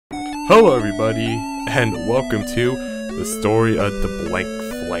Hello everybody, and welcome to the story of the blank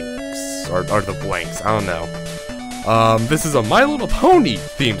flanks, or the blanks, I don't know. This is a My Little Pony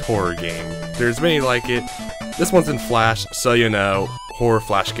themed horror game. There's many like it. This one's in Flash, so you know, horror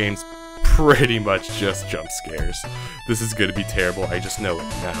Flash games pretty much just jump scares. This is gonna be terrible, I just know it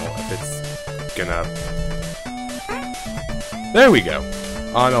now, if it's gonna... There we go.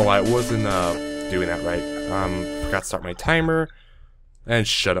 Oh no, I wasn't doing that right. Forgot to start my timer. And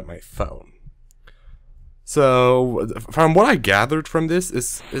shut up my phone. So, from what I gathered from this,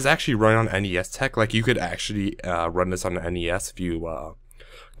 is actually run on NES tech. Like, you could actually run this on the NES if you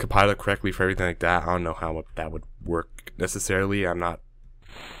compile it correctly for everything like that. I don't know how that would work necessarily. I'm not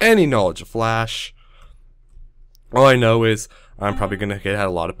any knowledge of Flash. All I know is I'm probably going to get a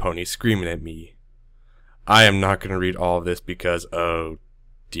lot of ponies screaming at me. I am not going to read all of this because, oh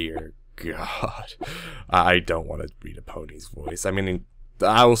dear God, I don't want to read a pony's voice. I mean,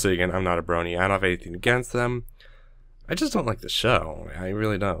 I will say again, I'm not a brony. I don't have anything against them. I just don't like the show. I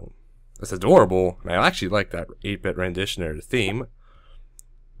really don't. It's adorable, and I actually like that 8-bit rendition or the theme.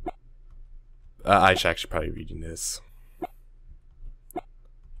 I should actually probably reading this.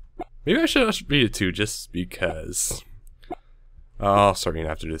 Maybe I should read it too, just because. Oh, sorry,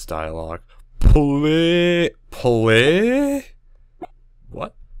 after this dialogue. Play?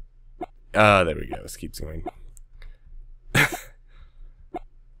 What? There we go. This keeps going.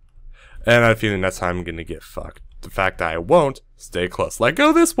 And I have a feeling that's how I'm gonna get fucked. The fact that I won't stay close. Like,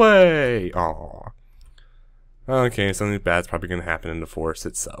 go this way! Aww. Okay, something bad's probably gonna happen in the forest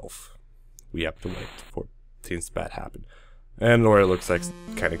itself. We have to wait for things bad happen. And Laura looks like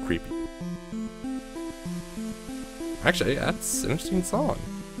kind of creepy. Actually, that's an interesting song.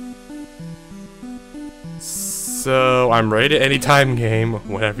 So, I'm ready at any time, game.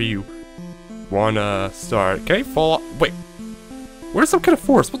 Whenever you wanna start. Can I fall off? Wait. Where's some kind of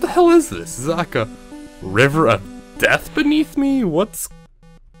forest? What the hell is this? Is it like a river of death beneath me? What's...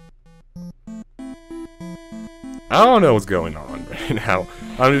 I don't know what's going on right now.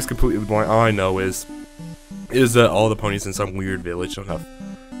 I'm just completely blind. All I know is that all the ponies in some weird village don't have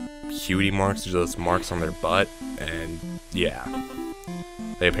cutie marks. There's those marks on their butt. And yeah.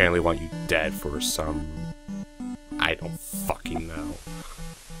 They apparently want you dead for some... I don't fucking know.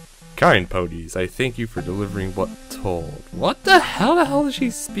 Kind ponies, I thank you for delivering what told. What the hell does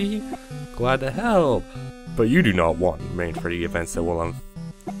she speak? Glad to help. But you do not want to remain for the events that will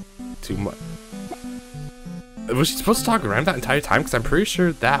too much. Was she supposed to talk around that entire time? Because I'm pretty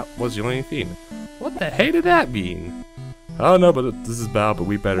sure that was the only thing. What the heck did that mean? I don't know, but this is bad, but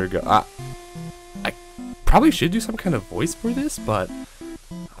we better go. I probably should do some kind of voice for this, but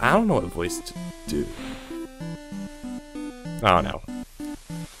I don't know what voice to do. I don't know.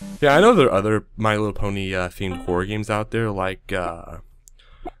 Yeah, I know there are other My Little Pony themed horror games out there, like, there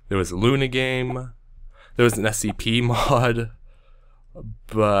was a Luna game, there was an SCP mod,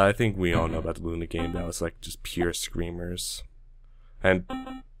 but I think we all know about the Luna game. That was like just pure screamers. And,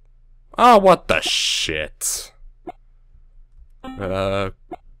 oh, what the shit?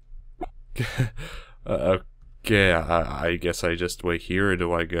 Okay, I guess I just wait here, or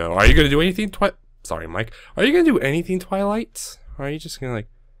do I go? Are you gonna do anything, Sorry, Mike. Are you gonna do anything, Twilight? Or are you just gonna, like,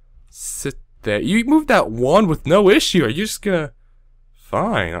 sit there? You moved that one with no issue. Are you just gonna...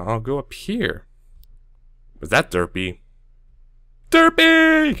 Fine, I'll go up here. Was that Derpy?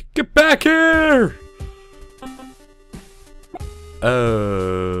 Derpy! Get back here!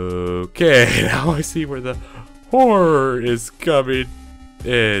 Okay, now I see where the horror is coming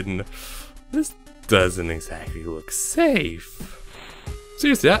in. This doesn't exactly look safe.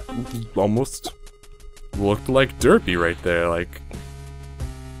 Seriously, that almost looked like Derpy right there, like...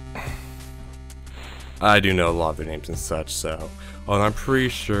 I do know a lot of their names and such, so... Oh, and I'm pretty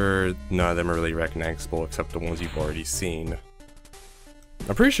sure none of them are really recognizable except the ones you've already seen.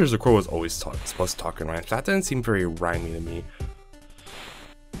 I'm pretty sure Zakor was always supposed to talk in rhymes, but that didn't seem very rhymey to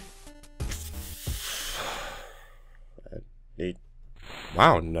me.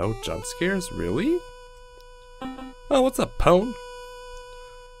 Wow, no jump scares? Really? Oh, what's up, Pone?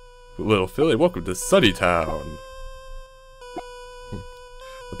 Little Philly, welcome to Sunny Town.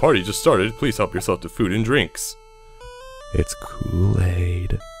 The party just started. Please help yourself to food and drinks. It's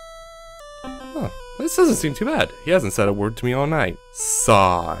Kool-Aid. Oh, this doesn't seem too bad. He hasn't said a word to me all night.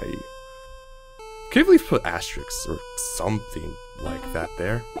 Sigh. Can you please put asterisks or something like that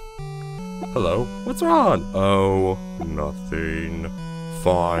there? Hello? What's wrong? Oh, nothing.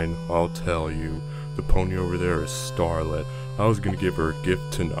 Fine, I'll tell you. The pony over there is Starlet. I was gonna give her a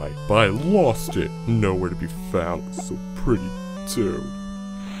gift tonight, but I lost it. Nowhere to be found. So pretty, too.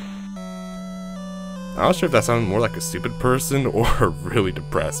 I'm not sure if that sounded more like a stupid person or a really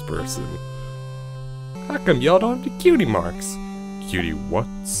depressed person. How come y'all don't have the cutie marks? Cutie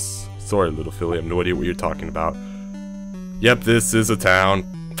what's? Sorry, little Philly, I have no idea what you're talking about. Yep, this is a town.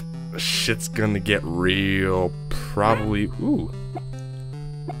 Shit's gonna get real. Probably. Ooh.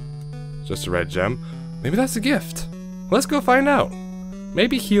 Just a red gem. Maybe that's a gift. Let's go find out.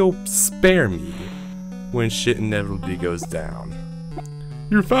 Maybe he'll spare me when shit inevitably goes down.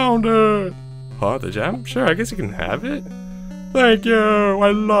 You found it! Huh, the gem? Sure, I guess you can have it. Thank you!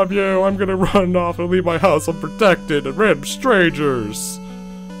 I love you! I'm gonna run off and leave my house unprotected and random strangers!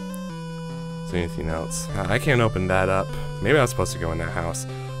 Is there anything else? I can't open that up. Maybe I was supposed to go in that house.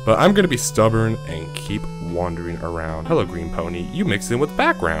 But I'm gonna be stubborn and keep wandering around. Hello, green pony. You mixed in with the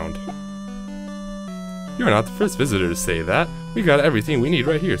background. You're not the first visitor to say that. We got everything we need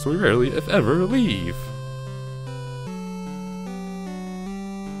right here, so we rarely, if ever, leave.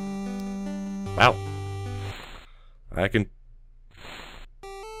 Wow. I can...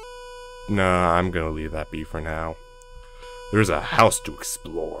 Nah, I'm gonna leave that be for now. There's a house to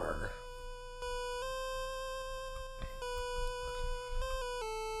explore.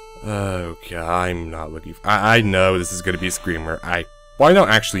 Okay, I'm not looking for... I know this is gonna be a screamer. Well, I don't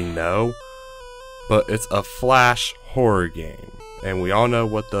actually know. But it's a flash horror game. And we all know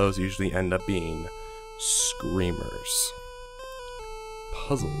what those usually end up being. Screamers.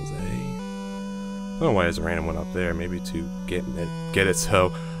 Puzzles, eh? I don't know why there's a random one up there. Maybe to get it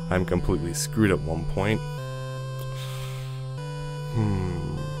so I'm completely screwed at one point.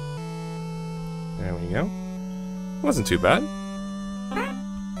 There we go. Wasn't too bad.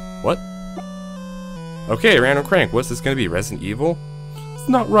 What? Okay, random crank. What's this gonna be? Resident Evil? It's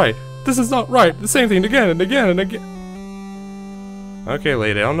not right. This is not right. The same thing again and again and again. Okay,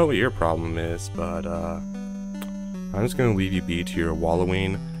 lady, I don't know what your problem is, but I'm just gonna leave you be to your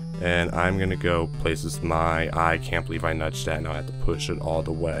wallowing, and I'm gonna go places I can't believe I nudged that, and I have to push it all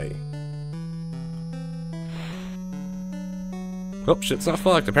the way. Oh, shit's not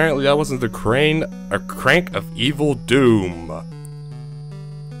fucked. Apparently that wasn't the crank of evil doom.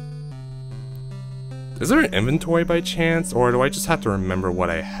 Is there an inventory by chance, or do I just have to remember what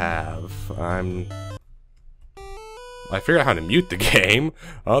I have? I figured out how to mute the game.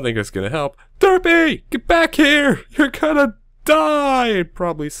 I don't think it's gonna help. Derpy! Get back here! You're gonna die!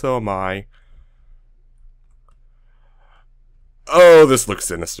 Probably so am I. Oh, this looks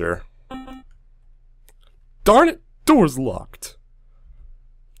sinister. Darn it! Door's locked.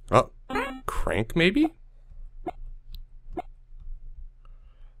 Oh, crank maybe?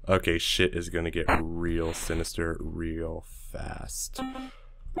 Okay, shit is gonna get real sinister real fast.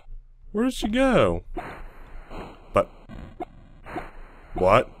 Where did she go? But...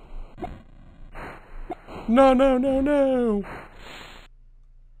 What? No, no, no, no!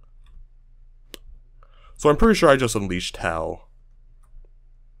 So I'm pretty sure I just unleashed hell.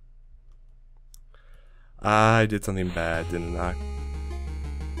 I did something bad, didn't I?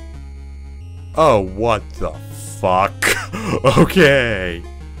 Oh, what the fuck? Okay.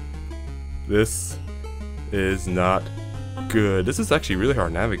 This is not good. This is actually really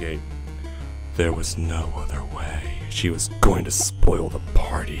hard to navigate. There was no other way. She was going to spoil the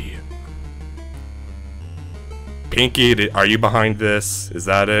party. Pinky, are you behind this? Is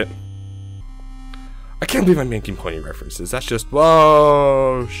that it? I can't believe I'm making pony references. That's just...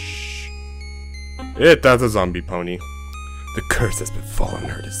 Whoa! Shh. That's a zombie pony. The curse has befallen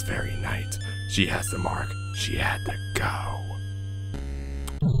her this very night. She has the mark. She had to go.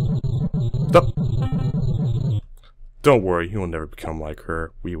 Don't worry, you will never become like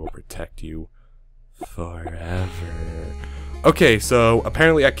her. We will protect you forever. Okay, so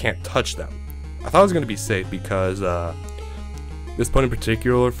apparently I can't touch them. I thought I was going to be safe because this pony in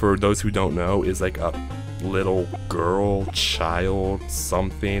particular, for those who don't know, is like a little girl, child,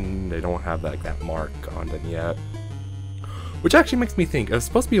 something. They don't have like that mark on them yet. Which actually makes me think, if it's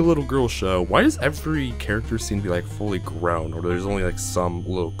supposed to be a little girl show, why does every character seem to be like fully grown? Or there's only like some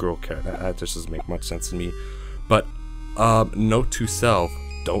little girl character? That just doesn't make much sense to me. But, note to self,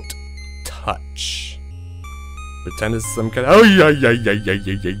 don't touch. Pretend it's some kind of... Oh, yeah.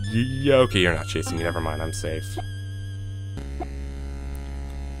 Okay, you're not chasing me, never mind, I'm safe.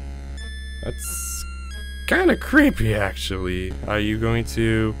 That's kind of creepy, actually. Are you going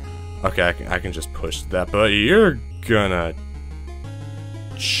to... Okay, I can just push that, but you're gonna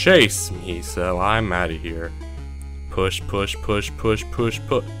chase me, so I'm out of here. Push, push, push, push, push,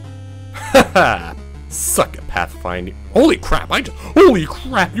 push. Haha! Suck at pathfinding. Holy crap! Holy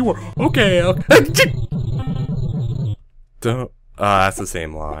crap! You were okay. Don't. That's the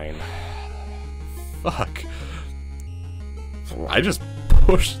same line. Fuck. I just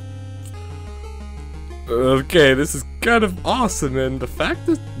pushed. Okay, this is kind of awesome, and the fact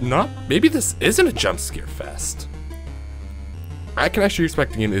that maybe this isn't a jump scare fest. I can actually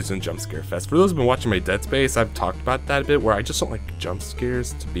expect the game isn't a jump scare fest. For those who've been watching my Dead Space, I've talked about that a bit, where I just don't like jump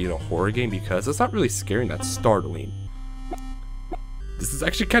scares to be in a horror game because it's not really scary, that's startling. This is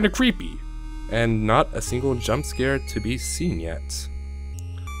actually kind of creepy, and not a single jump scare to be seen yet.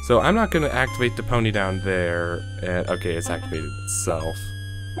 So I'm not going to activate the pony down there, and okay, it's activated itself.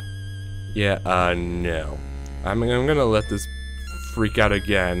 Yeah, no. I'm gonna let this freak out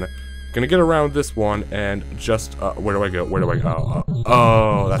again. Gonna get around this one and just, where do I go? Where do I go?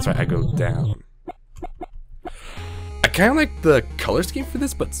 Oh, that's right, I go down. I kinda like the color scheme for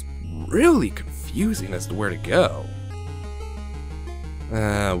this, but it's really confusing as to where to go.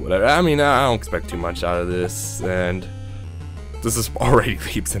 Whatever. I mean, I don't expect too much out of this, and this is already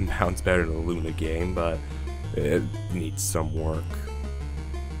leaps and bounds better than the Luna game, but it needs some work.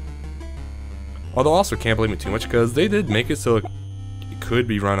 Although I also can't blame it too much because they did make it so it could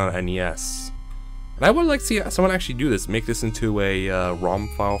be run on NES. And I would like to see someone actually do this, make this into a ROM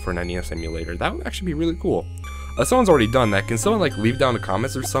file for an NES emulator. That would actually be really cool. Someone's already done that. Can someone like leave down the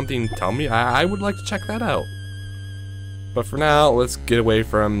comments or something and tell me? I would like to check that out. But for now, let's get away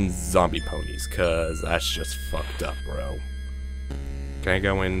from zombie ponies because that's just fucked up, bro. Can I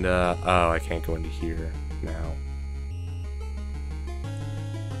go into... oh, I can't go into here now.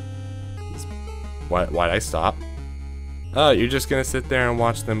 Why'd I stop? Oh, you're just gonna sit there and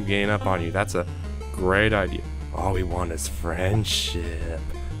watch them gain up on you. That's a great idea. All we want is friendship.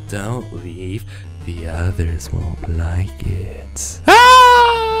 Don't leave. The others won't like it.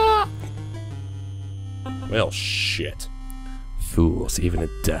 Ah! Well, shit. Fools, even at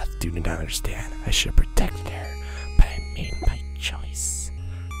death, do not understand. I should have protected her, but I made my choice.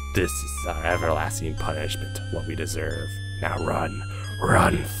 This is our everlasting punishment, what we deserve. Now run.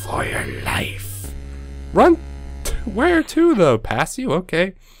 Run for your life. Run? Where to, though? Past you?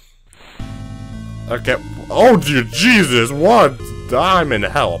 Okay. Okay. Oh, dear Jesus. What? I'm in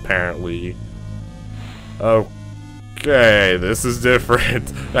hell, apparently. Okay. This is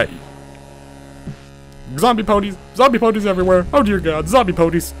different. Zombie ponies. Zombie ponies everywhere. Oh, dear God. Zombie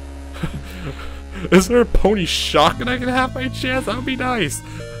ponies. Is there a pony shotgun I can have by chance? That would be nice.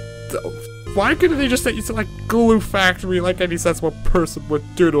 Why couldn't they just set you to, like, glue factory like any sensible person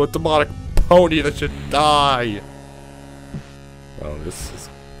would do to a demonic pony that should die? Oh, this is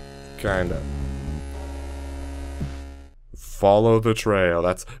kinda... Follow the trail.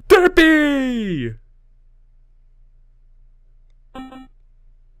 That's derpy!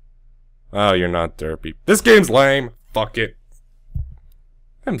 Oh, you're not derpy. This game's lame. Fuck it.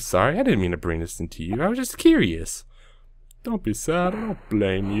 I'm sorry. I didn't mean to bring this into you. I was just curious. Don't be sad. I don't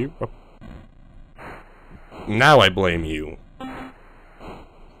blame you. Now I blame you.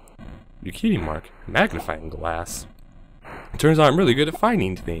 Bikini mark. Magnifying glass. Turns out I'm really good at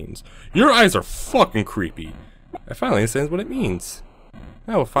finding things. Your eyes are fucking creepy. I finally understand what it means.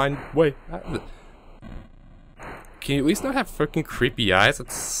 I will find... Wait. Can you at least not have freaking creepy eyes?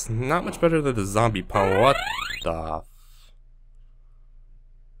 It's not much better than the zombie pony. What the...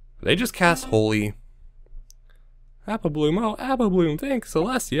 They just cast Holy. Apple Bloom. Oh, Apple Bloom. Thanks,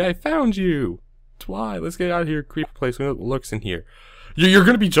 Celestia. I found you. Why? Let's get out of here. Creepy place. What looks in here? You're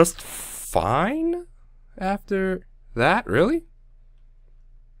gonna be just fine after that? Really?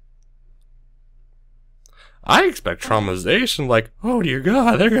 I expect traumatization. Like, oh dear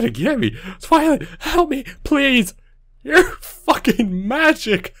God, they're gonna get me. Twilight, help me, please. You're fucking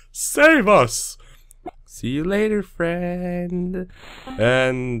magic. Save us. See you later, friend.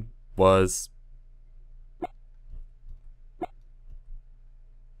 And was...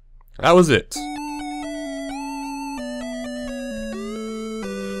 That was it.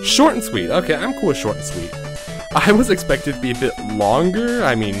 Short and sweet. Okay, I'm cool with short and sweet. I was expected to be a bit longer.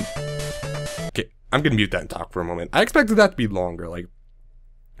 I mean... Okay, I'm gonna mute that and talk for a moment. I expected that to be longer. Like,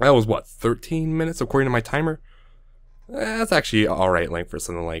 that was what, 13 minutes according to my timer? That's actually alright length for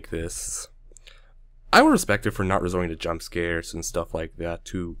something like this. I would respect it for not resorting to jump scares and stuff like that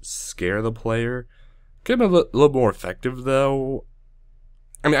to scare the player. Could have been a little more effective though.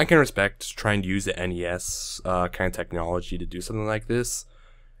 I mean, I can respect trying to use the NES kind of technology to do something like this.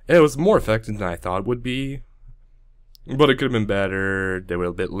 And it was more effective than I thought it would be. But it could have been better. They were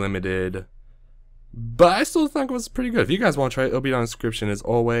a bit limited. But I still think it was pretty good. If you guys want to try it, it'll be down in the description as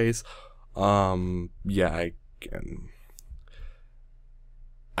always. Yeah, I can...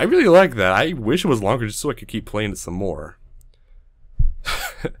 I really like that. I wish it was longer just so I could keep playing it some more.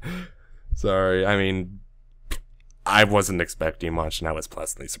 Sorry, I mean, I wasn't expecting much and I was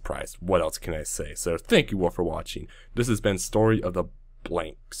pleasantly surprised. What else can I say? So thank you all for watching. This has been Story of the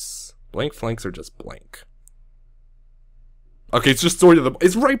Blanks. Blank flanks are just blank. Okay, it's just sword to the...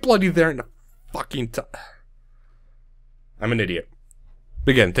 It's right bloody there in the fucking... I'm an idiot.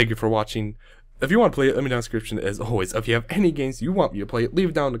 But again, thank you for watching. If you want to play it, let me know in the description. As always, if you have any games you want me to play, leave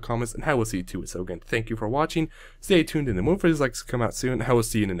it down in the comments, and I will see you to it. So again, thank you for watching. Stay tuned, and the more for these likes to come out soon. I will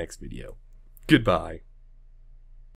see you in the next video. Goodbye.